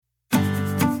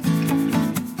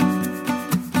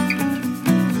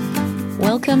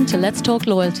Welcome to Let's Talk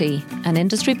Loyalty, an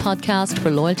industry podcast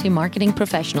for loyalty marketing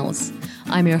professionals.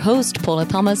 I'm your host, Paula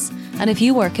Thomas, and if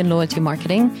you work in loyalty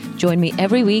marketing, join me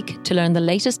every week to learn the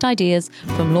latest ideas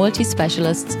from loyalty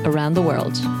specialists around the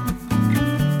world.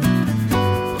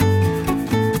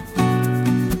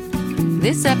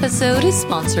 This episode is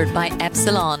sponsored by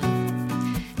Epsilon.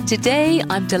 Today,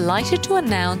 I'm delighted to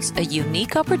announce a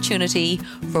unique opportunity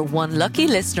for one lucky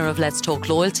listener of Let's Talk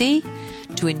Loyalty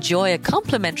to enjoy a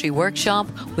complimentary workshop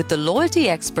with the loyalty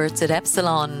experts at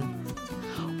Epsilon.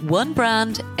 One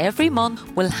brand every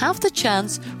month will have the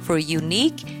chance for a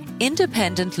unique,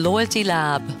 independent loyalty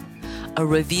lab, a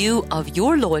review of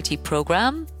your loyalty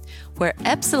program, where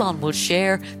Epsilon will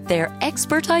share their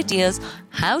expert ideas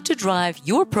how to drive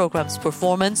your program's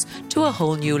performance to a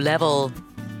whole new level.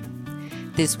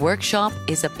 This workshop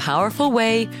is a powerful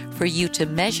way for you to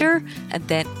measure and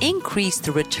then increase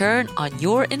the return on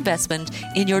your investment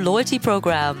in your loyalty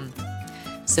program.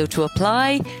 So to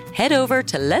apply, head over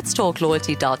to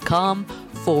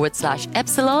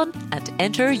letstalkloyalty.com/Epsilon and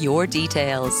enter your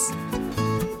details.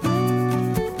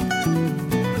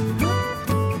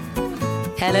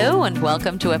 Hello and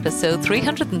welcome to episode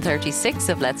 336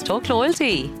 of Let's Talk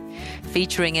Loyalty,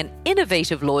 featuring an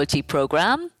innovative loyalty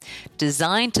program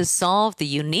designed to solve the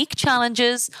unique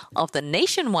challenges of the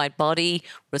nationwide body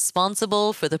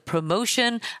responsible for the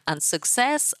promotion and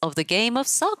success of the game of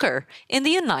soccer in the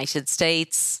United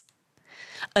States.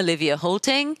 Olivia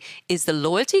Holting is the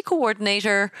loyalty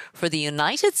coordinator for the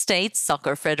United States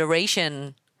Soccer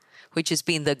Federation, which has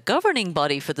been the governing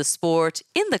body for the sport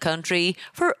in the country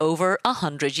for over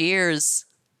 100 years.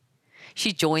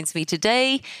 She joins me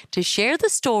today to share the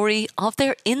story of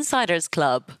their Insiders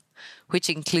Club, which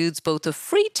includes both a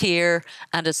free tier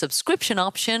and a subscription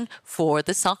option for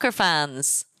the soccer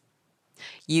fans.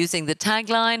 Using the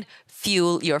tagline,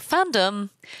 Fuel Your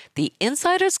Fandom, the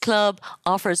Insiders Club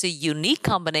offers a unique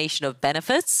combination of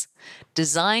benefits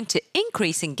designed to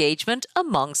increase engagement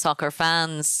among soccer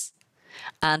fans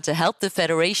and to help the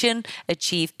Federation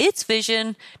achieve its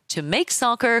vision to make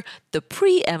soccer the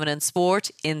preeminent sport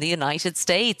in the United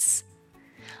States.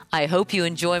 I hope you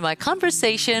enjoy my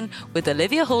conversation with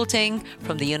Olivia Holting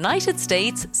from the United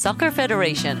States Soccer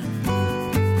Federation.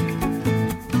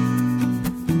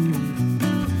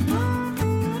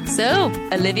 So,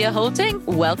 Olivia Holting,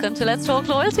 welcome to Let's Talk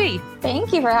Loyalty.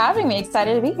 Thank you for having me.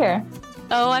 Excited to be here.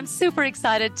 Oh, I'm super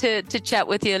excited to chat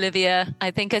with you, Olivia.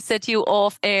 I think I said to you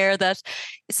off air that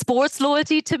sports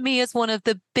loyalty to me is one of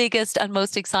the biggest and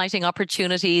most exciting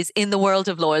opportunities in the world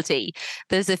of loyalty.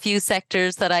 There's a few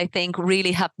sectors that I think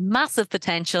really have massive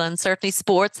potential, and certainly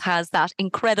sports has that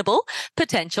incredible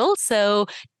potential. So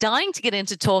dying to get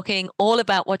into talking all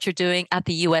about what you're doing at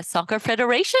the US Soccer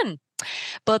Federation.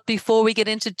 But before we get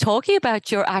into talking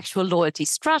about your actual loyalty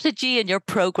strategy and your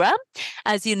program,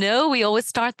 as you know, we always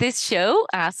start this show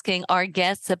asking our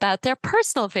guests about their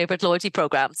personal favorite loyalty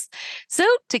programs. So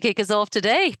to kick us off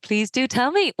today, please do tell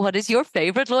me, what is your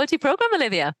favorite loyalty program,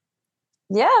 Olivia?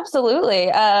 Yeah, absolutely.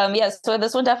 Yes, so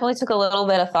this one definitely took a little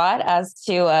bit of thought as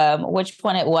to which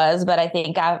one it was, but I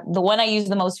think the one I use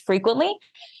the most frequently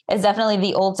is definitely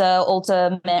the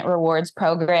Ultimate Rewards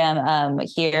program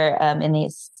here in the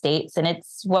States. And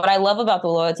it's what I love about the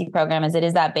loyalty program is it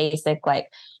is that basic like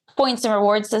points and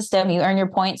reward system. You earn your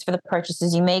points for the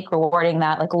purchases you make, rewarding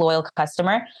that like loyal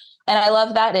customer. And I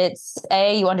love that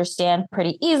you understand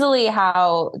pretty easily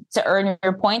how to earn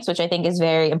your points, which I think is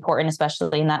very important,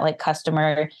 especially in that like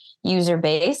customer user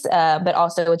base. But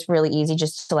also it's really easy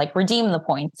just to like redeem the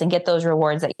points and get those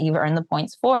rewards that you've earned the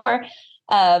points for.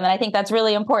 And I think that's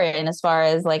really important as far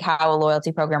as like how a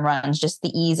loyalty program runs, just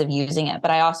the ease of using it. But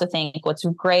I also think what's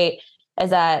great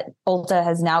is that Ulta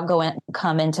has now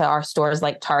come into our stores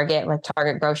like Target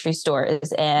grocery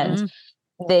stores, and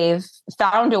they've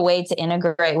found a way to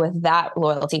integrate with that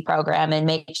loyalty program and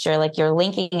make sure like you're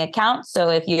linking accounts.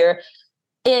 So if you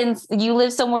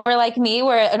live somewhere like me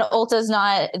where an Ulta is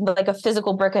not like a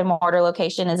physical brick and mortar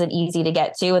location isn't easy to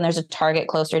get to, and there's a Target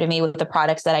closer to me with the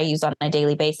products that I use on a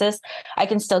daily basis, I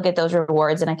can still get those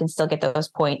rewards and I can still get those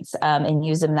points and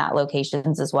use them in that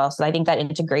locations as well. So I think that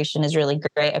integration is really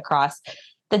great across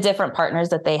the different partners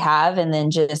that they have. And then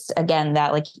just, again,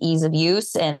 that like ease of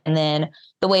use. And then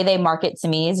the way they market to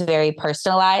me is very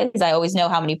personalized. I always know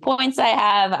how many points I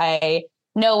have. I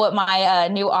know what my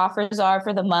new offers are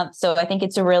for the month. So I think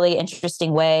it's a really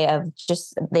interesting way of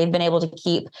just, they've been able to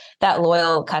keep that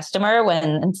loyal customer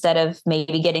when instead of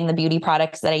maybe getting the beauty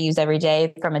products that I use every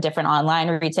day from a different online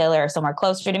retailer or somewhere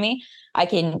closer to me, I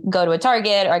can go to a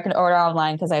Target or I can order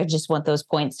online because I just want those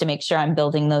points to make sure I'm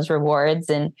building those rewards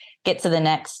and get to the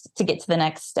next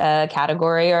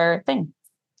category or thing.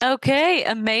 Okay,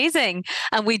 amazing.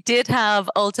 And we did have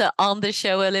Ulta on the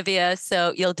show, Olivia.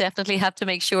 So you'll definitely have to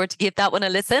make sure to give that one a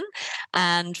listen.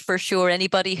 And for sure,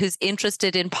 anybody who's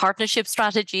interested in partnership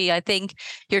strategy, I think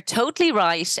you're totally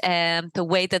right. The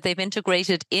way that they've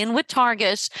integrated in with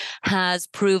Target has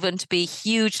proven to be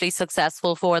hugely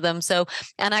successful for them. So,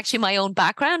 and actually, my own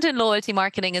background in loyalty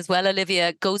marketing as well,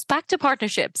 Olivia, goes back to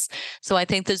partnerships. So I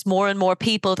think there's more and more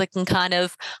people that can kind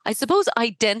of, I suppose,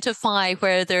 identify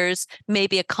where there's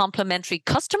maybe a complementary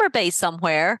customer base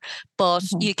somewhere, but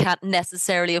Mhm. you can't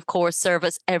necessarily, of course,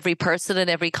 service every person in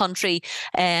every country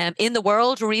in the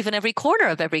world, or even every corner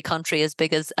of every country as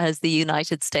big as the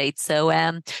United States.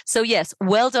 So yes,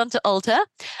 well done to Ulta.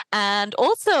 And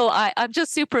also, I'm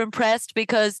just super impressed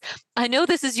because I know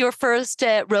this is your first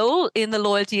role in the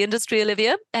loyalty industry,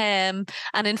 Olivia. And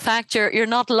in fact, you're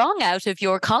not long out of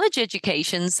your college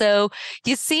education. So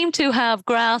you seem to have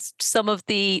grasped some of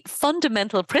the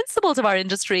fundamental principles of our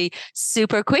industry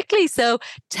super quickly. So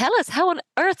tell us, how on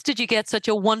earth did you get such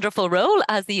a wonderful role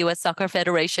as the US Soccer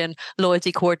Federation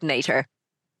loyalty coordinator?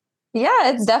 Yeah,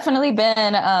 it's definitely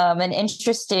been an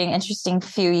interesting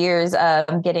few years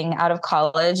getting out of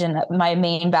college, and my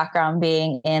main background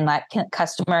being in like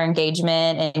customer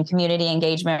engagement and community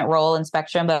engagement role in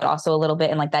Spectrum, but also a little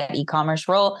bit in like that e-commerce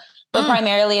role, but Mm,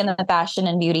 primarily in the fashion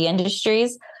and beauty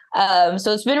industries.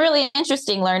 So it's been really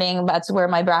interesting learning that's where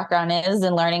my background is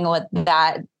and learning what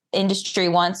that industry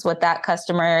wants, what that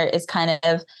customer is kind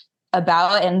of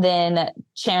about, and then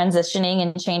transitioning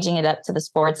and changing it up to the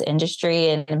sports industry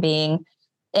and being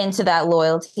into that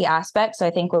loyalty aspect. So I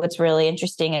think what's really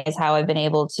interesting is how I've been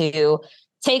able to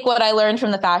take what I learned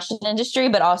from the fashion industry,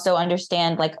 but also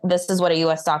understand like this is what a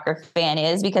US soccer fan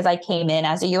is, because I came in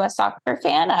as a US soccer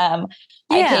fan. I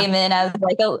yeah. came in as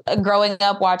like a growing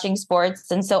up watching sports.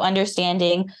 And so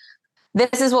understanding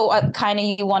this is what kind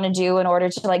of you want to do in order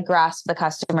to like grasp the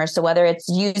customer. So whether it's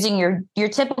using your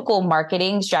typical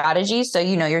marketing strategies, so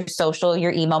your social,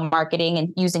 your email marketing,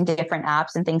 and using different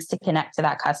apps and things to connect to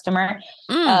that customer,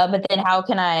 Mm, but then how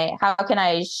can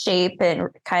I shape and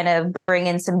kind of bring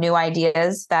in some new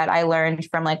ideas that I learned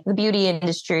from like the beauty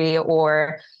industry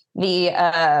or the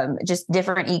just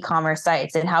different e-commerce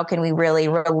sites, and how can we really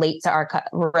relate to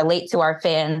our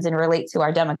fans and relate to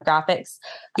our demographics,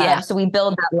 yeah. so we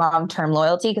build that long-term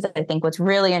loyalty. Because I think what's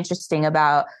really interesting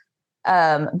about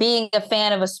being a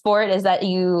fan of a sport is that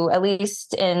you, at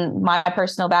least in my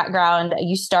personal background,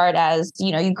 you start as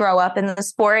you grow up in the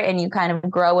sport and you kind of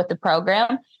grow with the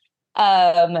program.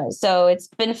 So it's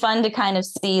been fun to kind of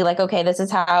see like, okay, this is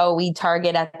how we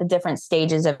target at the different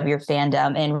stages of your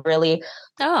fandom. And really,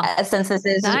 Oh, since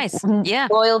nice. Yeah.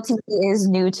 loyalty is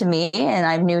new to me and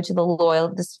I'm new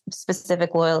to this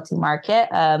specific loyalty market,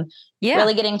 Yeah.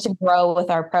 really getting to grow with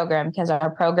our program, because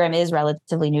our program is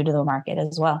relatively new to the market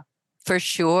as well. For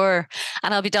sure.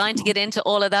 And I'll be dying to get into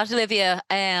all of that, Olivia.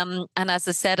 And as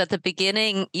I said at the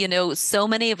beginning, so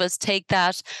many of us take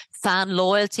that fan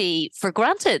loyalty for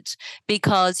granted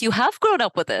because you have grown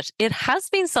up with it. It has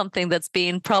been something that's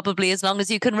been probably as long as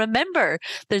you can remember.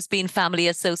 There's been family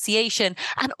association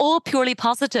and all purely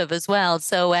positive as well.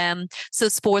 So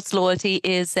sports loyalty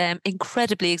is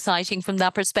incredibly exciting from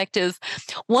that perspective.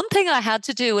 One thing I had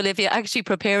to do, Olivia, actually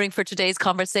preparing for today's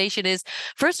conversation is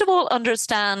first of all,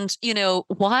 understand,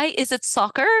 why is it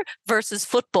soccer versus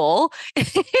football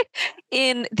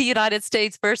in the United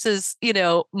States versus,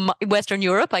 Western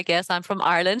Europe? I guess I'm from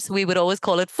Ireland, so we would always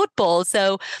call it football.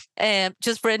 So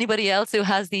just for anybody else who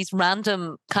has these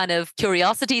random kind of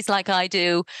curiosities like I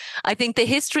do, I think the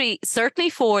history, certainly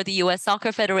for the US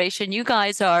Soccer Federation, you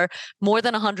guys are more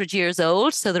than 100 years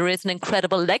old. So there is an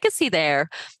incredible legacy there.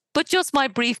 But just my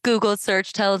brief Google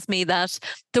search tells me that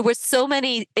there were so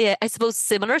many, I suppose,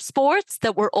 similar sports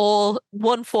that were all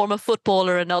one form of football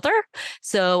or another.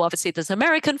 So obviously there's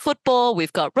American football,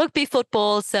 we've got rugby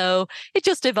football. So it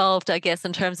just evolved, I guess,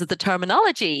 in terms of the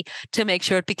terminology to make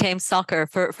sure it became soccer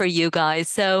for you guys.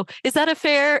 So is that a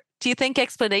fair, do you think,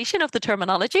 explanation of the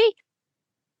terminology?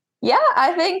 Yeah,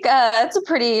 I think that's a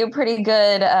pretty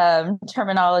good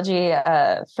terminology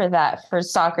for that, for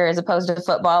soccer as opposed to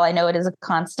football. I know it is a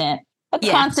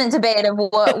Yeah. constant debate of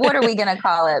what are we going to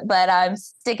call it, but I'm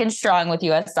sticking strong with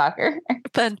U.S. soccer.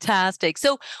 Fantastic.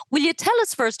 So, will you tell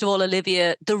us, first of all,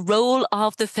 Olivia, the role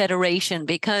of the Federation?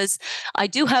 Because I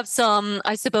do have some,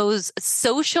 I suppose,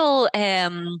 social,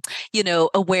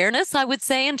 awareness, I would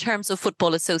say, in terms of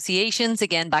football associations,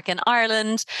 again, back in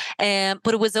Ireland.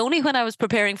 But it was only when I was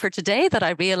preparing for today that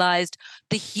I realized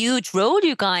the huge role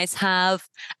you guys have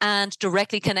and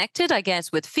directly connected, I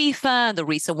guess, with FIFA and the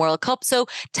recent World Cup. So,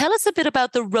 tell us a bit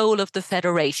about the role of the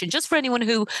Federation, just for anyone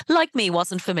who, like me,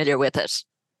 wasn't familiar with it.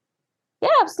 Yeah,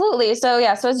 absolutely. So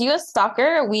as U.S.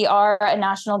 Soccer, we are a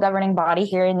national governing body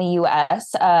here in the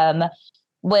U.S.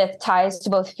 With ties to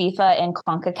both FIFA and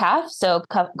CONCACAF. So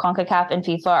CONCACAF and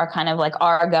FIFA are kind of like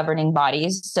our governing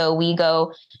bodies. So we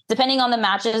go, depending on the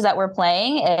matches that we're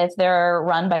playing, if they're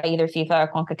run by either FIFA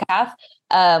or CONCACAF,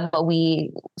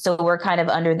 we're kind of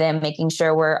under them, making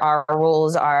sure our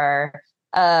rules, our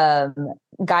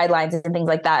guidelines and things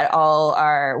like that all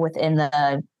are within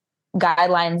the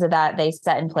guidelines that they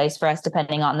set in place for us,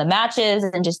 depending on the matches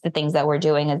and just the things that we're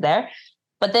doing is there.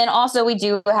 But then also we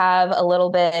do have a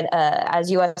little bit, as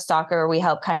U.S. Soccer, we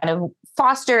help kind of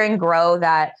foster and grow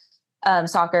that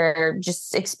soccer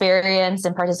just experience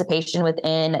and participation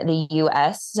within the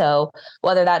U.S. So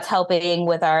whether that's helping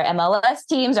with our MLS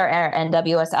teams, our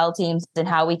NWSL teams, and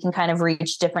how we can kind of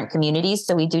reach different communities.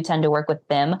 So we do tend to work with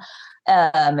them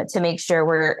to make sure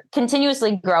we're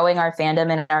continuously growing our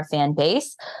fandom and our fan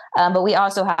base. But we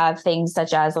also have things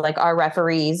such as like our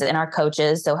referees and our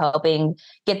coaches. So helping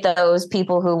get those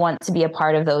people who want to be a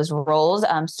part of those roles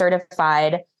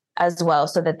certified as well,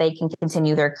 so that they can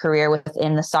continue their career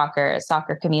within the soccer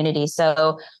community.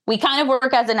 So we kind of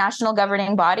work as a national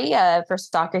governing body for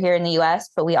soccer here in the US,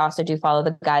 but we also do follow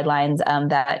the guidelines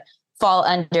that fall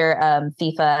under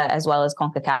FIFA as well as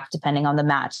CONCACAF, depending on the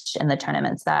match and the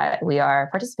tournaments that we are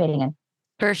participating in.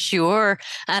 For sure.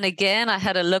 And again, I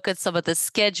had a look at some of the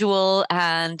schedule,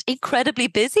 and incredibly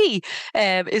busy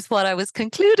is what I was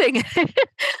concluding.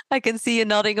 I can see you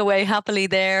nodding away happily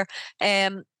there.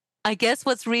 I guess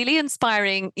what's really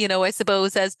inspiring, I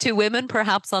suppose, as two women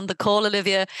perhaps on the call,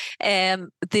 Olivia,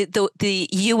 the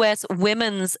US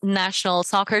women's national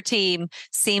soccer team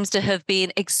seems to have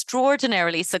been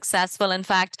extraordinarily successful, in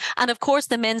fact, and of course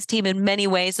the men's team in many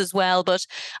ways as well. But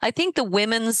I think the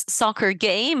women's soccer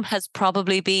game has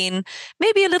probably been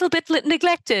maybe a little bit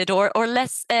neglected or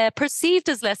less perceived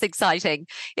as less exciting.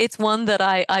 It's one that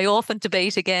I often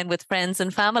debate again with friends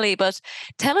and family. But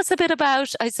tell us a bit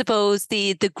about, I suppose,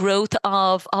 the growth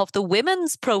of the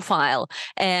women's profile,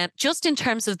 just in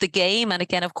terms of the game. And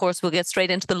again, of course, we'll get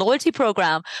straight into the loyalty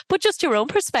program, but just your own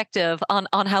perspective on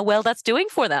how well that's doing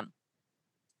for them.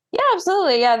 Yeah,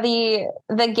 absolutely. Yeah,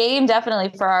 the game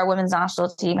definitely for our women's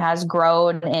national team has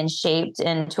grown and shaped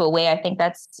into a way I think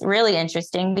that's really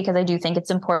interesting, because I do think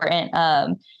it's important,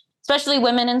 especially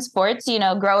women in sports,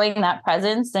 growing that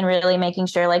presence and really making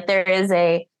sure like there is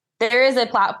a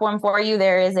platform for you.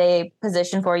 There is a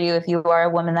position for you if you are a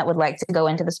woman that would like to go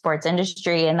into the sports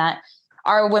industry, and that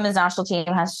our women's national team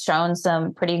has shown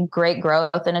some pretty great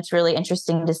growth. And it's really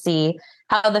interesting to see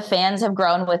how the fans have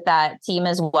grown with that team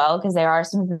as well, because there are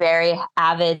some very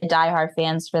avid, diehard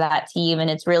fans for that team.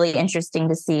 And it's really interesting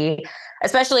to see,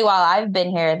 especially while I've been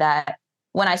here, that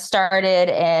when I started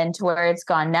and to where it's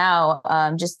gone now,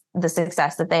 just the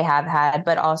success that they have had,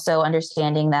 but also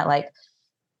understanding that like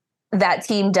that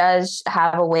team does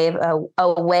have a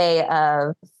way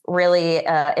of really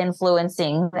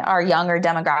influencing our younger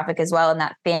demographic as well, and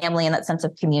that family and that sense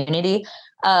of community.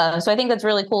 So I think that's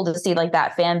really cool to see like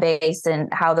that fan base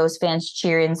and how those fans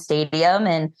cheer in stadium,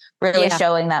 and really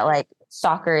showing that like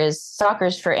soccer's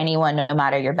for anyone, no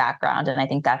matter your background. And I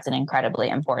think that's an incredibly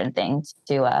important thing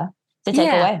to take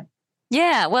away.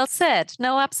 Yeah, well said.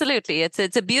 No, absolutely. It's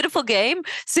a beautiful game,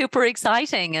 super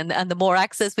exciting, and the more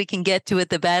access we can get to it,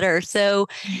 the better. So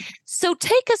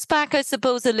take us back, I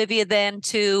suppose, Olivia, then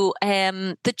to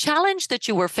the challenge that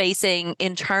you were facing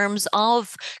in terms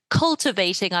of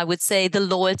cultivating, I would say, the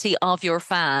loyalty of your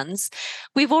fans.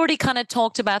 We've already kind of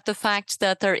talked about the fact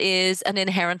that there is an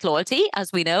inherent loyalty,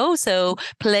 as we know. So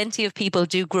plenty of people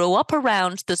do grow up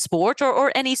around the sport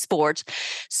or any sport.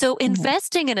 So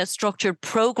investing in a structured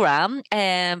program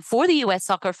for the US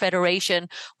Soccer Federation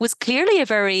was clearly a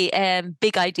very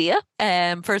big idea,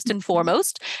 first and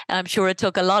foremost. I'm sure it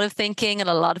took a lot of thinking and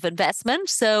a lot of investment.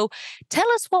 So tell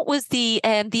us, what was the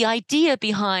idea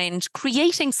behind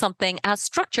creating something as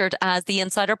structured as the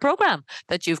Insider program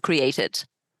that you've created?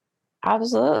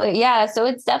 Absolutely. Yeah. So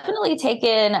it's definitely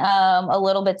taken a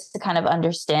little bit to kind of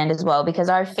understand as well, because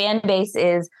our fan base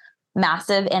is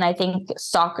massive. And I think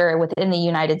soccer within the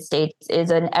United States is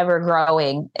an ever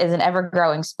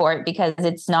growing sport, because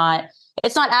it's not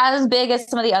as big as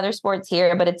some of the other sports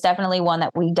here, but it's definitely one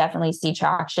that we definitely see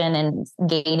traction and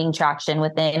gaining traction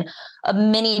within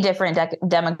many different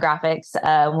demographics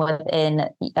within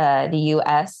the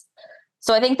US.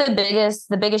 So I think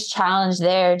the biggest challenge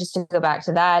there, just to go back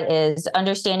to that, is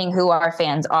understanding who our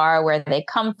fans are, where they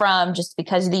come from, just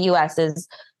because the US is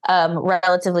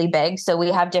relatively big. So we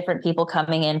have different people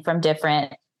coming in from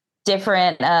different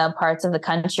parts of the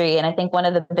country. And I think one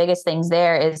of the biggest things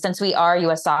there is, since we are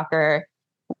US Soccer,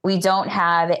 We don't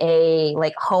have a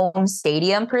like home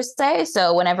stadium per se.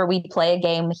 So whenever we play a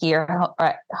game here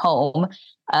at home,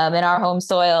 in our home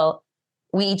soil,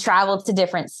 we travel to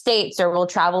different states or we'll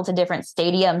travel to different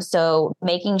stadiums. So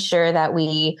making sure that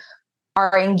we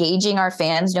are engaging our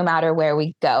fans no matter where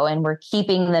we go, and we're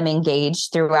keeping them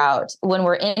engaged throughout when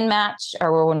we're in match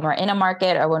or when we're in a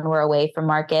market or when we're away from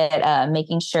market,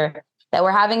 making sure that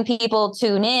we're having people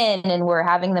tune in and we're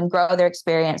having them grow their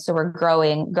experience. So we're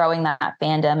growing that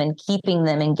fandom and keeping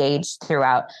them engaged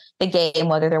throughout the game,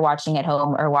 whether they're watching at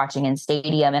home or watching in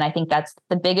stadium. And I think that's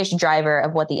the biggest driver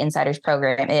of what the Insiders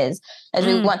program is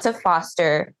we want to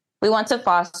foster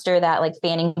that like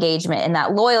fan engagement and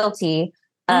that loyalty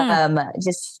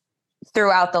just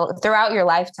throughout your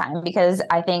lifetime, because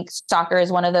I think soccer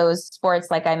is one of those sports,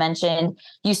 like I mentioned,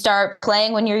 you start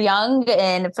playing when you're young,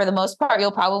 and for the most part,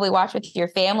 you'll probably watch with your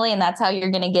family, and that's how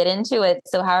you're going to get into it.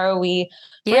 So how are we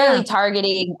really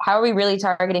targeting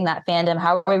that fandom?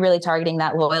 How are we really targeting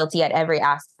that loyalty at every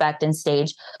aspect and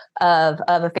stage of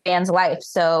a fan's life?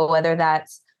 So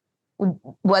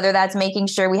whether that's making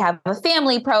sure we have a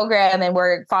family program and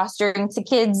we're fostering to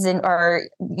kids and or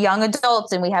young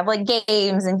adults, and we have like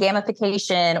games and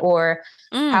gamification, or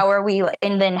how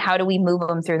do we move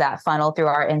them through that funnel through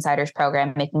our Insiders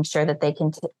program, making sure that they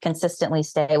can consistently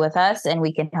stay with us and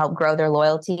we can help grow their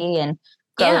loyalty and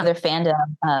grow their fandom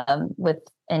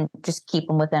and just keep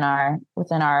them within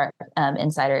our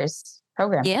Insiders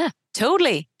program. Yeah,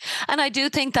 totally. And I do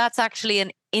think that's actually an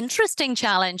interesting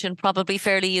challenge and probably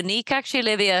fairly unique, actually,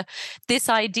 Olivia, this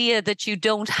idea that you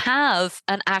don't have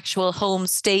an actual home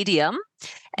stadium.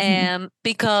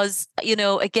 Because,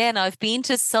 again, I've been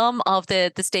to some of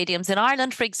the stadiums in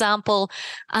Ireland, for example,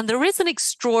 and there is an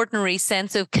extraordinary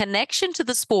sense of connection to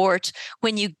the sport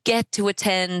when you get to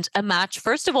attend a match,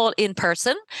 first of all, in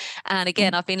person. And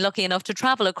again, I've been lucky enough to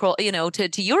travel across,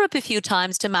 to Europe a few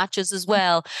times to matches as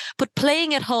well. But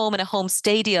playing at home in a home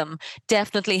stadium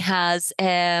definitely has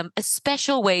a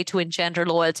special way to engender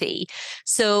loyalty.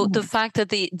 So the fact that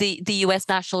the US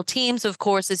national teams, of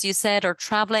course, as you said, are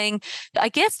traveling, I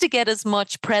guess, to get as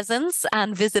much presence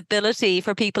and visibility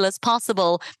for people as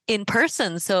possible in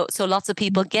person. So lots of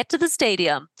people get to the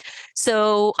stadium.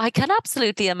 So I can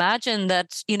absolutely imagine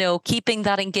that, keeping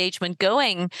that engagement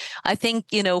going. I think,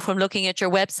 from looking at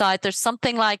your website, there's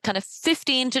something like kind of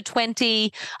 15 to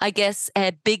 20, I guess,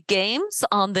 big games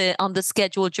on the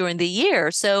schedule during the year.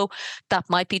 So that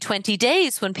might be 20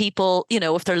 days when people,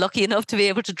 if they're lucky enough to be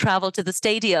able to travel to the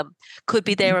stadium, could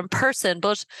be there in person.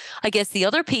 But I guess the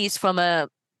other piece from a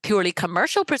purely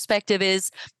commercial perspective is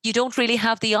you don't really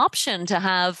have the option to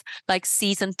have like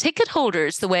season ticket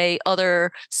holders the way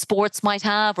other sports might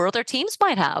have or other teams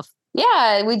might have.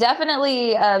 Yeah, we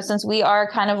definitely, since we are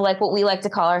kind of like what we like to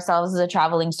call ourselves as a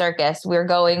traveling circus, we're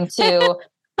going to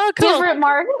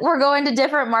we're going to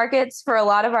different markets for a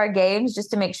lot of our games just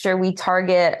to make sure we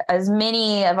target as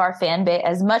much of our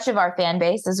fan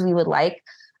base as we would like.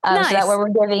 Nice. So that way we're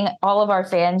giving all of our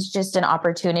fans just an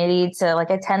opportunity to like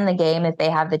attend the game if they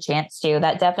have the chance to.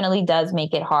 That definitely does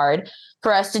make it hard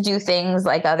for us to do things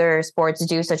like other sports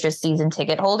do, such as season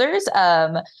ticket holders,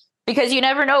 because you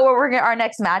never know where our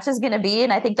next match is going to be.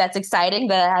 And I think that's exciting,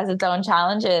 but it has its own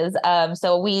challenges.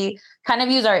 So we kind of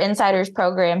use our Insiders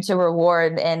program to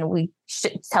reward, and we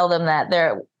should tell them that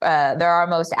they're our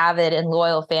most avid and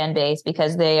loyal fan base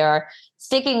because they are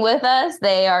sticking with us.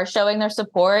 They are showing their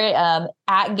support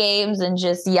at games and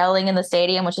just yelling in the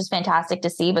stadium, which is fantastic to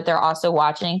see, but they're also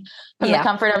watching from the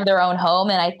comfort of their own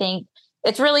home. And I think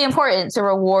it's really important to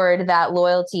reward that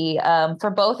loyalty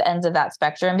for both ends of that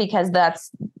spectrum, because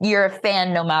you're a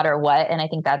fan no matter what. And I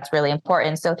think that's really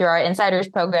important. So through our Insiders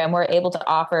program, we're able to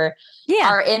offer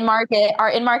our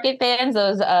in-market fans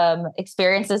those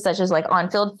experiences such as like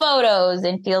on-field photos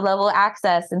and field level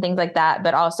access and things like that.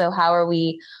 But also, how are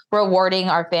we rewarding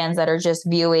our fans that are just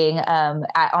viewing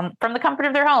from the comfort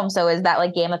of their home? So is that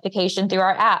like gamification through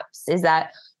our apps? Is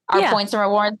that our points and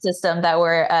reward system that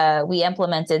we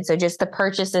implemented? So just the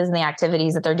purchases and the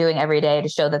activities that they're doing every day to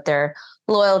show that they're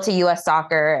loyal to US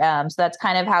soccer. So that's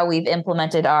kind of how we've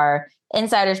implemented our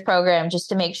Insiders program, just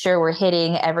to make sure we're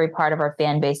hitting every part of our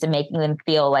fan base and making them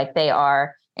feel like they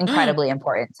are incredibly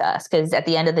important to us. Because at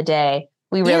the end of the day,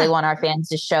 we really want our fans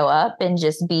to show up and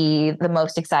just be the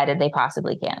most excited they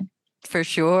possibly can. For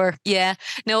sure. Yeah.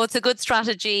 No, it's a good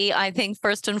strategy. I think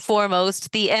first and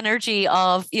foremost, the energy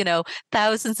of,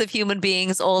 thousands of human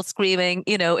beings all screaming,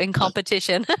 in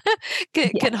competition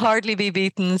can Yeah. hardly be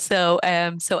beaten. So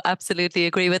absolutely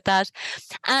agree with that.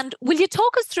 And will you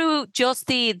talk us through just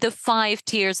the five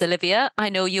tiers, Olivia? I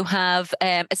know you have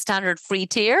a standard free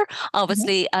tier, Mhm.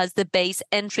 obviously as the base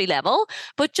entry level,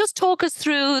 but just talk us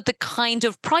through the kind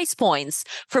of price points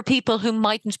for people who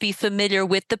mightn't be familiar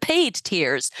with the paid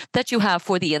tiers that you have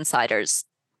for the insiders.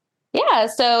 Yeah,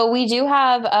 so we do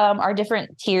have our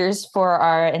different tiers for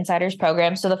our insiders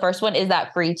program. So the first one is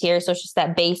that free tier. So it's just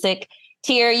that basic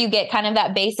tier. You get kind of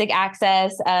that basic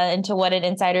access into what an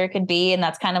insider could be. And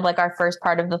that's kind of like our first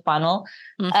part of the funnel.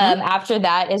 Mm-hmm. After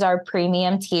that is our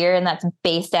premium tier, and that's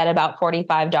based at about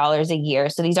 $45 a year.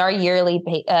 So these are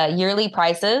yearly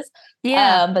prices,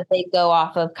 Yeah. but they go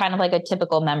off of kind of like a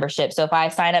typical membership. So if I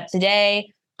sign up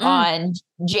today, Mm, on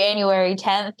January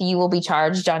 10th, you will be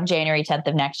charged on January 10th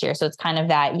of next year. So it's kind of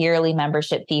that yearly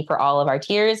membership fee for all of our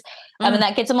tiers. And mm,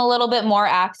 that gets them a little bit more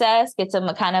access, gets them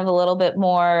a kind of a little bit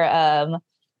more,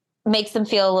 makes them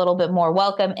feel a little bit more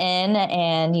welcome in.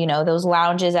 And, those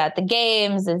lounges at the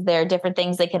games, is there different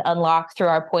things they can unlock through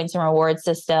our points and rewards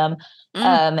system.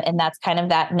 mm, And that's kind of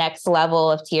that next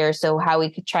level of tier. So how we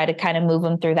could try to kind of move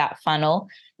them through that funnel.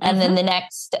 And mm-hmm. then the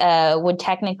next would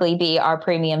technically be our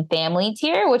premium family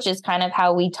tier, which is kind of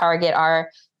how we target our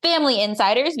family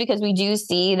insiders, because we do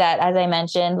see that, as I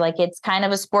mentioned, like it's kind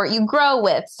of a sport you grow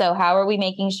with. So how are we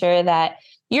making sure that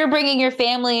you're bringing your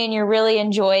family and you're really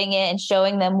enjoying it and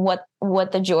showing them what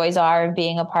the joys are of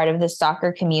being a part of the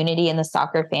soccer community and the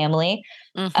soccer family?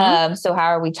 Mm-hmm. So how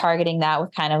are we targeting that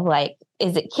with kind of like,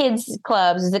 is it kids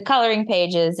clubs? Is it coloring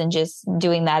pages? And just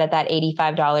doing that at that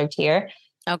 $85 tier.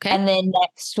 Okay. And then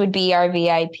next would be our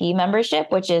VIP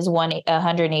membership, which is about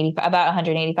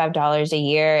 $185 a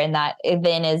year. And that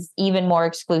then is even more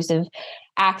exclusive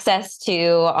access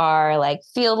to our like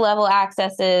field level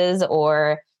accesses,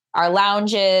 or our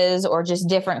lounges, or just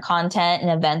different content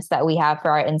and events that we have for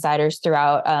our insiders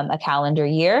throughout a calendar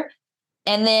year.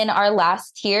 And then our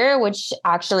last tier, which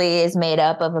actually is made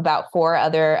up of about four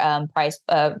other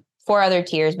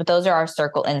tiers, but those are our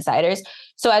Circle Insiders.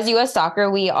 So as US Soccer,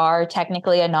 we are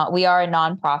technically we are a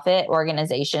nonprofit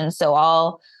organization. So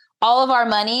all of our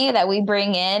money that we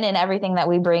bring in and everything that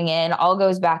we bring in all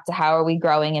goes back to how are we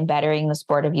growing and bettering the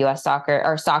sport of US soccer,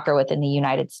 or soccer within the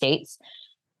United States.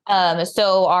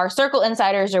 So our Circle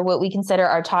Insiders are what we consider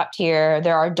our top tier.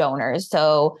 They're our donors.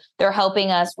 So they're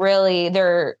helping us really.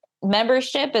 Their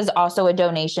membership is also a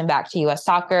donation back to US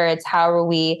Soccer. It's how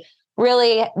they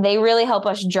really help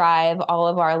us drive all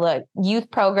of our youth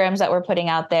programs that we're putting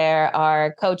out there,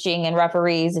 our coaching and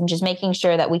referees, and just making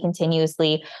sure that we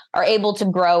continuously are able to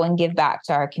grow and give back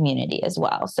to our community as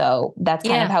well. So that's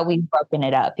kind of Yeah. how we've broken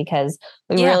it up, because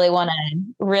we Yeah. really want to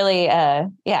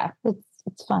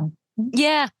it's fun.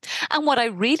 Yeah. And what I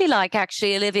really like,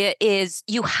 actually, Olivia, is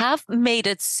you have made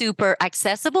it super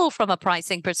accessible from a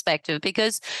pricing perspective,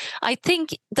 because I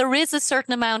think there is a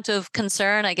certain amount of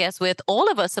concern, I guess, with all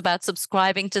of us about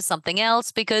subscribing to something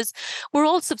else, because we're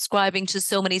all subscribing to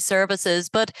so many services.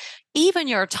 But even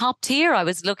your top tier, I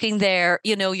was looking there,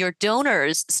 your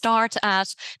donors start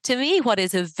at, to me, what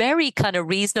is a very kind of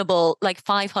reasonable, like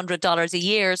 $500 a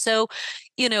year. So,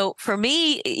 for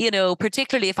me,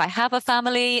 particularly if I have a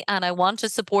family and I want to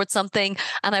support something,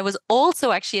 and I was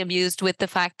also actually amused with the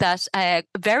fact that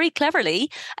very cleverly,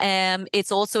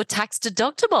 it's also a tax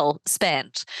deductible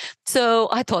spend. So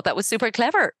I thought that was super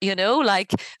clever,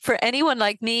 like for anyone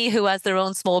like me who has their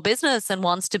own small business and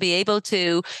wants to be able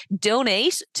to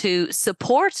donate to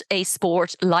support a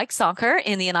sport like soccer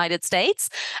in the United States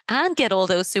and get all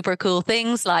those super cool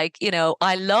things. Like,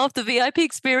 I love the VIP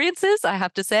experiences, I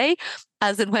have to say,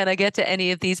 as and when I get to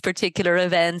any of these particular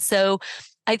events. So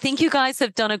I think you guys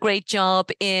have done a great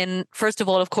job in, first of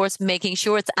all, of course, making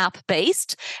sure it's app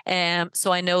based.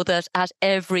 So I know that at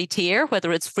every tier,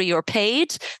 whether it's free or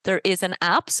paid, there is an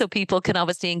app so people can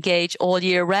obviously engage all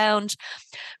year round.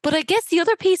 But I guess the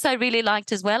other piece I really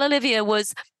liked as well, Olivia,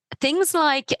 was things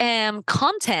like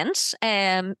content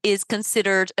is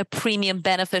considered a premium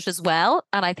benefit as well.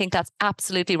 And I think that's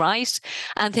absolutely right.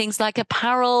 And things like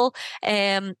apparel.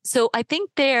 So I think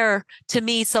they're, to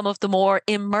me, some of the more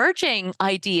emerging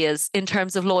ideas in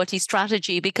terms of loyalty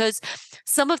strategy, because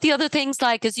some of the other things,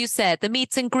 like, as you said, the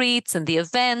meets and greets and the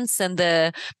events and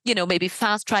the, maybe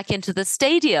fast track into the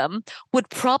stadium would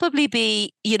probably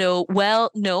be,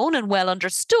 well known and well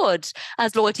understood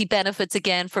as loyalty benefits,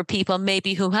 again, for people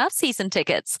maybe who have season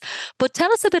tickets. But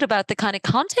tell us a bit about the kind of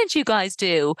content you guys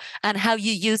do and how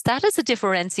you use that as a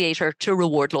differentiator to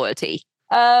reward loyalty.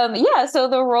 Yeah, so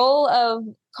the role of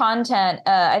content,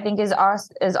 I think, is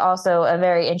also a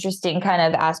very interesting kind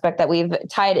of aspect that we've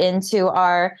tied into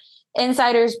our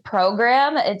insiders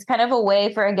program. It's kind of a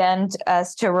way for, again,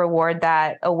 us to reward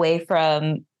that away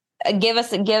from give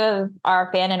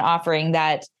our fan an offering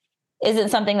that isn't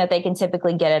something that they can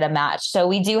typically get at a match. So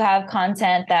we do have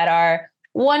content that our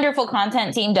wonderful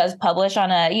content team does publish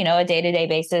on a day-to-day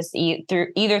basis,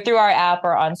 either through our app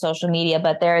or on social media.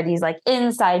 But there are these like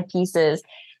inside pieces,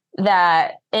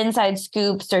 that inside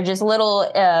scoops, or just little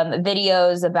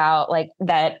videos about like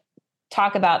that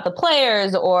talk about the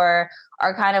players, or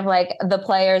are kind of like the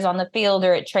players on the field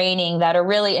or at training, that are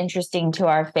really interesting to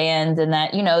our fans, and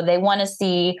that, they want to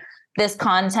see this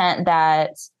content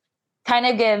that kind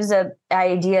of gives an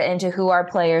idea into who our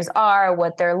players are,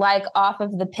 what they're like off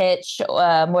of the pitch,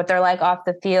 what they're like off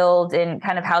the field, and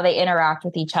kind of how they interact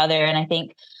with each other. And I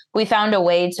think we found a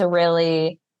way to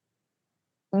really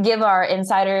give our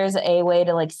insiders a way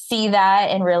to like see that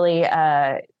and really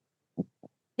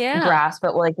grasp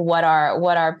at like what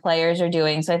our players are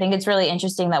doing. So I think it's really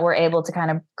interesting that we're able to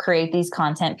kind of create these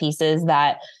content pieces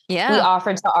that we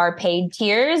offer to our paid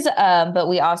tiers, but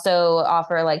we also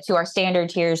offer like to our standard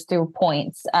tiers through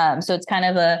points. So it's kind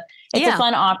of a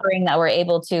fun offering that we're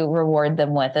able to reward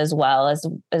them with, as well as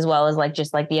like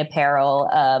just like the apparel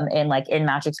and like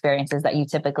in-match experiences that you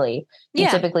typically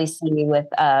see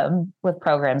with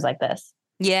programs like this.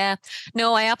 Yeah,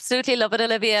 no, I absolutely love it,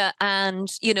 Olivia. And,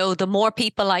 the more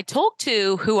people I talk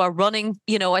to who are running,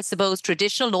 I suppose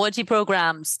traditional loyalty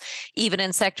programs, even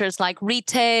in sectors like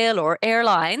retail or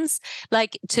airlines,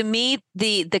 like to me,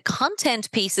 the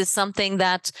content piece is something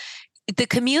that the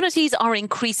communities are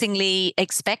increasingly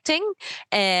expecting,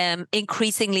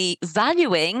 increasingly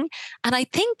valuing. And I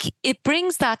think it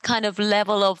brings that kind of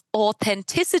level of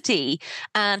authenticity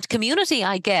and community,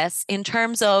 I guess, in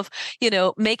terms of,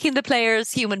 making the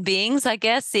players human beings, I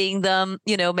guess, seeing them,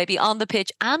 maybe on the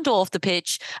pitch and off the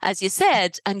pitch, as you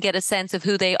said, and get a sense of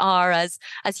who they are as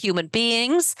human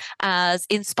beings, as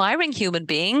inspiring human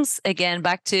beings. Again,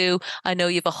 back to, I know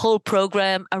you have a whole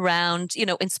program around,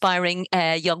 inspiring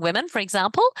young women, for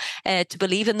example, to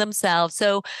believe in themselves.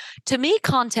 So to me,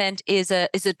 content is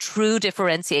a true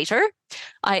differentiator.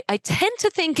 I tend to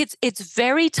think it's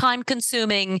very time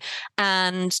consuming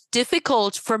and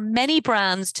difficult for many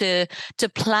brands to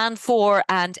plan for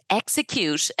and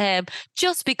execute,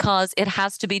 just because it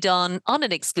has to be done on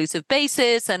an exclusive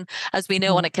basis and, as we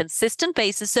know, on a consistent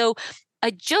basis. So I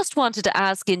just wanted to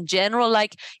ask in general,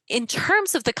 like in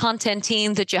terms of the content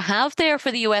team that you have there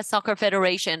for the US Soccer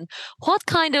Federation, what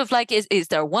kind of like, is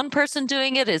there one person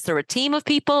doing it? Is there a team of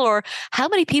people, or how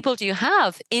many people do you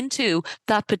have into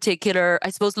that particular, I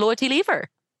suppose, loyalty lever?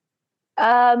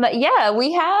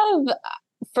 We have,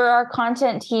 for our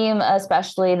content team,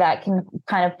 especially, that can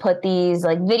kind of put these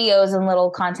like videos and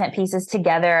little content pieces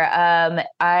together.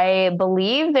 I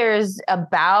believe there's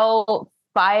about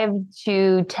 5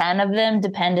 to 10 of them,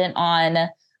 dependent on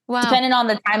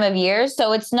the time of year.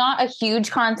 So it's not a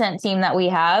huge content team that we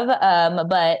have,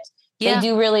 but they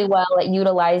do really well at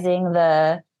utilizing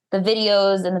the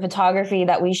videos and the photography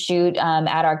that we shoot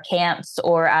at our camps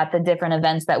or at the different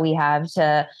events that we have,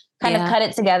 to kind of cut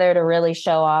it together to really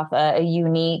show off a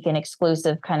unique and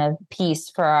exclusive kind of piece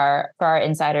for our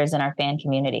insiders and our fan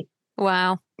community.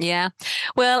 Wow. Yeah.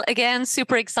 Well, again,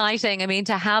 super exciting. I mean,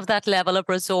 to have that level of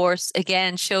resource,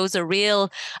 again, shows a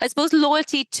real, I suppose,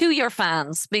 loyalty to your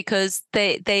fans, because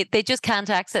they just can't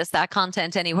access that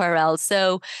content anywhere else.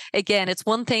 So again, it's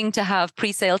one thing to have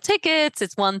pre-sale tickets.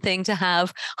 It's one thing to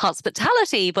have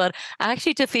hospitality, but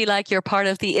actually to feel like you're part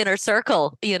of the inner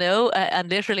circle, and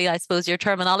literally, I suppose your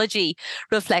terminology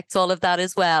reflects all of that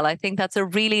as well. I think that's a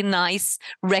really nice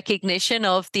recognition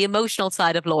of the emotional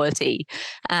side of loyalty.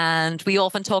 And we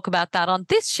often talk about that on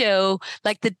this show,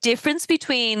 like the difference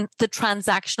between the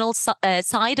transactional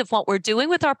side of what we're doing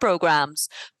with our programs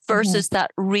versus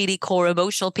that really core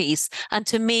emotional piece. And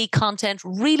to me, content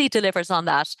really delivers on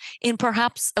that in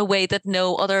perhaps a way that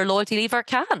no other loyalty lever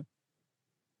can.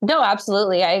 No,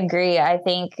 absolutely. I agree. I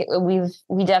think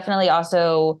we definitely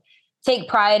also take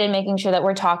pride in making sure that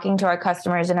we're talking to our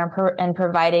customers and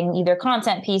providing either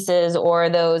content pieces or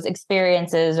those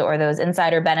experiences or those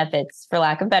insider benefits, for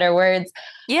lack of better words,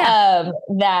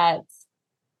 that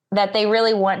they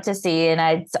really want to see. And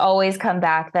I'd always come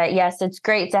back that, yes, it's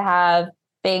great to have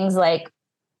things like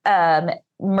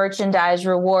merchandise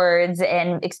rewards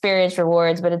and experience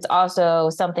rewards, but it's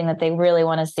also something that they really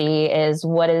want to see is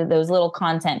what are those little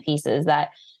content pieces that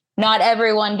not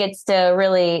everyone gets to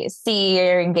really see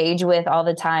or engage with all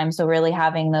the time. So really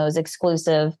having those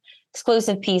exclusive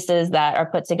exclusive pieces that are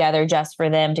put together just for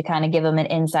them to kind of give them an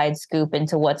inside scoop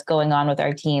into what's going on with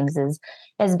our teams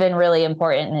has been really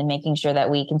important in making sure that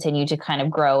we continue to kind of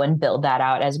grow and build that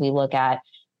out as we look at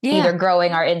either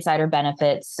growing our insider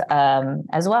benefits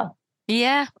as well.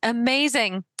 Yeah,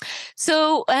 amazing.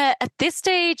 So at this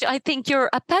stage, I think you're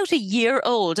about a year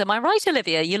old. Am I right,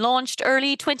 Olivia? You launched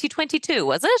early 2022,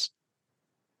 was it?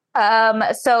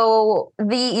 So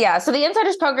the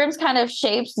Insiders program's kind of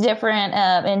shaped different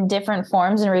in different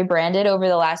forms and rebranded over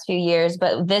the last few years.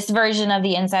 But this version of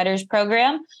the Insiders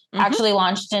program actually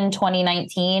launched in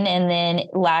 2019, and then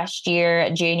last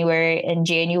year,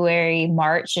 January,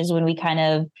 March is when we kind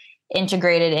of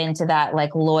integrated into that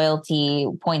like loyalty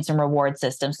points and reward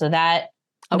system. So that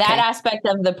aspect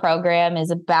of the program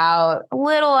is about a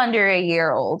little under a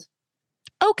year old.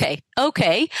 Okay.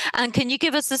 And can you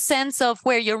give us a sense of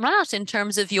where you're at in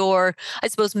terms of your, I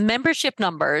suppose, membership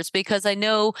numbers? Because I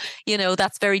know,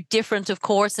 that's very different, of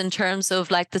course, in terms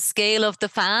of like the scale of the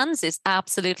fans is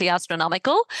absolutely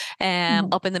astronomical,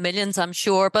 up in the millions, I'm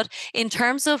sure. But in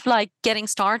terms of like getting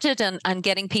started and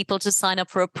getting people to sign up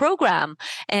for a program,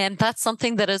 and that's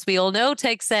something that, as we all know,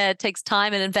 takes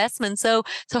time and investment. So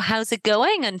how's it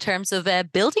going in terms of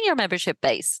building your membership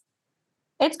base?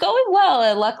 It's going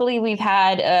well. Luckily,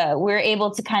 we're able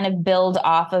to kind of build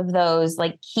off of those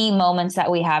like key moments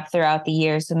that we have throughout the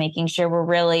year. So making sure we're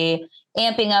really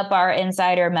amping up our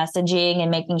insider messaging and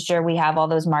making sure we have all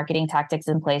those marketing tactics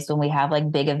in place when we have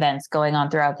like big events going on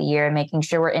throughout the year, and making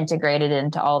sure we're integrated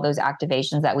into all those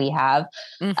activations that we have.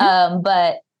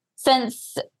 But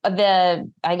since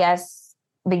beginning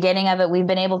of it, we've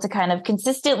been able to kind of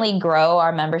consistently grow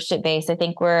our membership base. I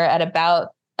think we're at about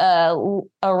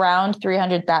around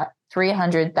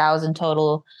 300,000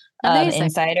 total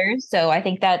insiders. So I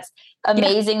think that's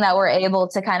amazing that we're able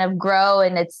to kind of grow.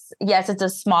 And it's a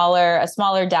smaller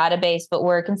database, but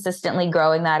we're consistently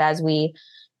growing that as we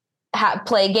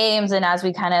play games and as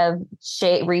we kind of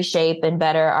reshape and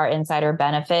better our insider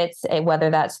benefits, whether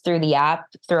that's through the app,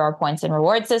 through our points and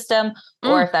reward system,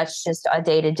 or if that's just a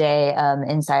day-to-day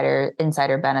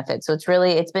insider benefit. So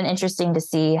it's been interesting to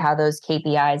see how those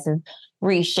KPIs have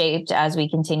reshaped as we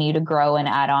continue to grow and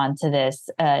add on to this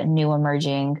new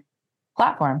emerging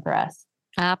platform for us.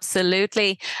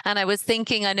 Absolutely. And I was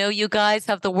thinking, I know you guys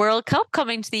have the World Cup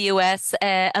coming to the US,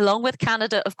 along with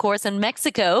Canada, of course, and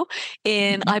Mexico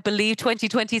in, I believe,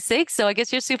 2026. So I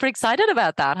guess you're super excited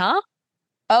about that, huh?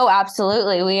 Oh,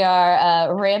 absolutely. We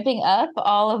are ramping up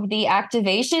all of the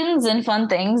activations and fun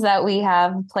things that we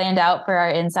have planned out for our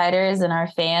insiders and our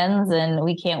fans. And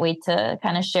we can't wait to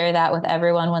kind of share that with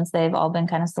everyone once they've all been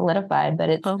kind of solidified. But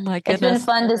it's been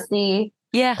fun to see.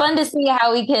 Yeah. Fun to see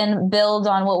how we can build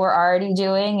on what we're already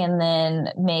doing and then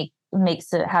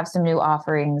have some new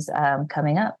offerings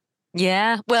coming up.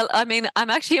 Yeah, well, I mean, I'm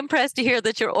actually impressed to hear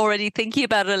that you're already thinking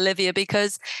about it, Olivia,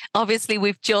 because obviously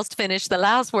we've just finished the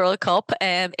last World Cup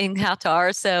in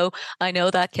Qatar. So I know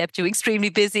that kept you extremely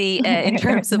busy in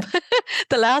terms of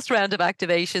the last round of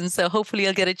activations. So hopefully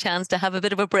you'll get a chance to have a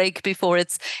bit of a break before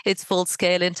it's full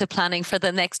scale into planning for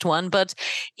the next one. But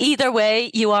either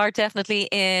way, you are definitely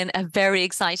in a very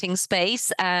exciting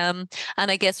space. And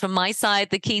I guess from my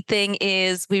side, the key thing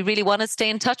is we really want to stay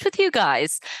in touch with you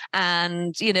guys.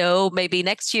 And, maybe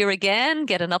next year again,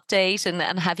 get an update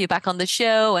and have you back on the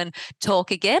show and talk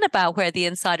again about where the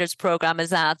Insiders program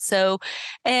is at. So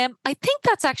I think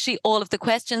that's actually all of the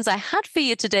questions I had for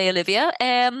you today, Olivia.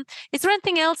 Is there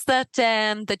anything else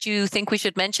that you think we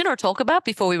should mention or talk about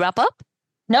before we wrap up?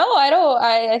 No, I don't.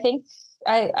 I think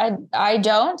I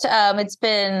don't. It's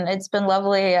been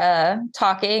lovely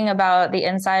talking about the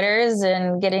insiders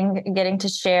and getting to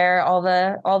share all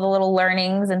the little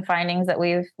learnings and findings that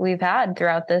we've had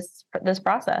throughout this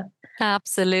process.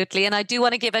 Absolutely. And I do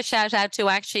want to give a shout out to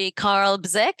actually Carl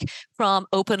Bzek from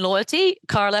Open Loyalty.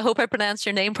 Carl, I hope I pronounced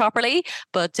your name properly,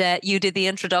 but you did the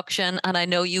introduction and I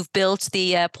know you've built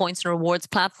the points and rewards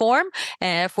platform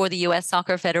for the US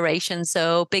Soccer Federation.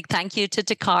 So big thank you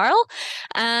to Carl.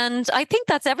 And I think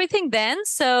that's everything then.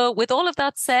 So with all of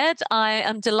that said, I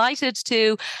am delighted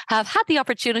to have had the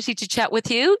opportunity to chat with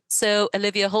you. So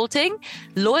Olivia Holting,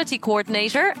 Loyalty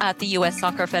Coordinator at the US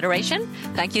Soccer Federation.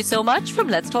 Thank you so much from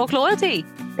Let's Talk Loyalty.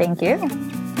 Thank you.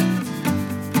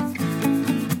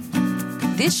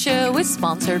 This show is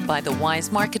sponsored by The Wise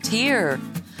Marketeer,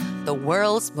 the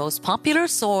world's most popular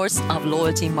source of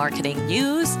loyalty marketing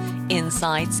news,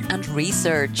 insights, and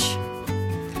research.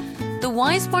 The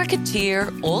Wise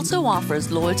Marketeer also offers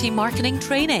loyalty marketing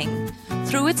training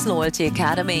through its Loyalty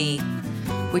Academy,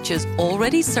 which is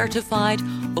already certified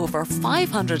over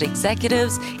 500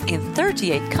 executives in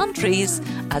 38 countries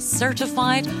as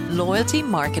certified loyalty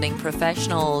marketing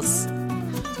professionals.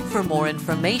 For more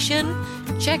information,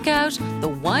 check out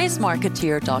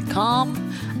thewisemarketeer.com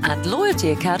and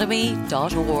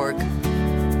loyaltyacademy.org.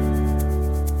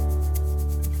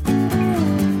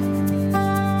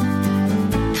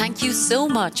 Thank you so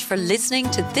much for listening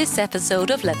to this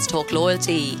episode of Let's Talk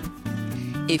Loyalty.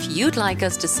 If you'd like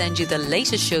us to send you the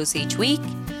latest shows each week,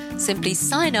 simply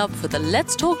sign up for the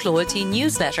Let's Talk Loyalty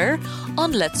newsletter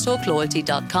on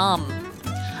letstalkloyalty.com,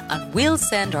 and we'll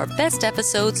send our best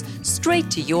episodes straight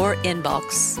to your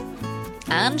inbox.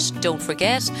 And don't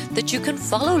forget that you can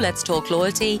follow Let's Talk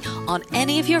Loyalty on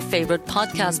any of your favourite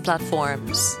podcast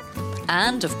platforms.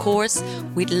 And of course,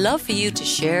 we'd love for you to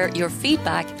share your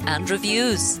feedback and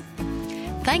reviews.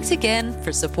 Thanks again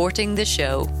for supporting the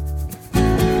show.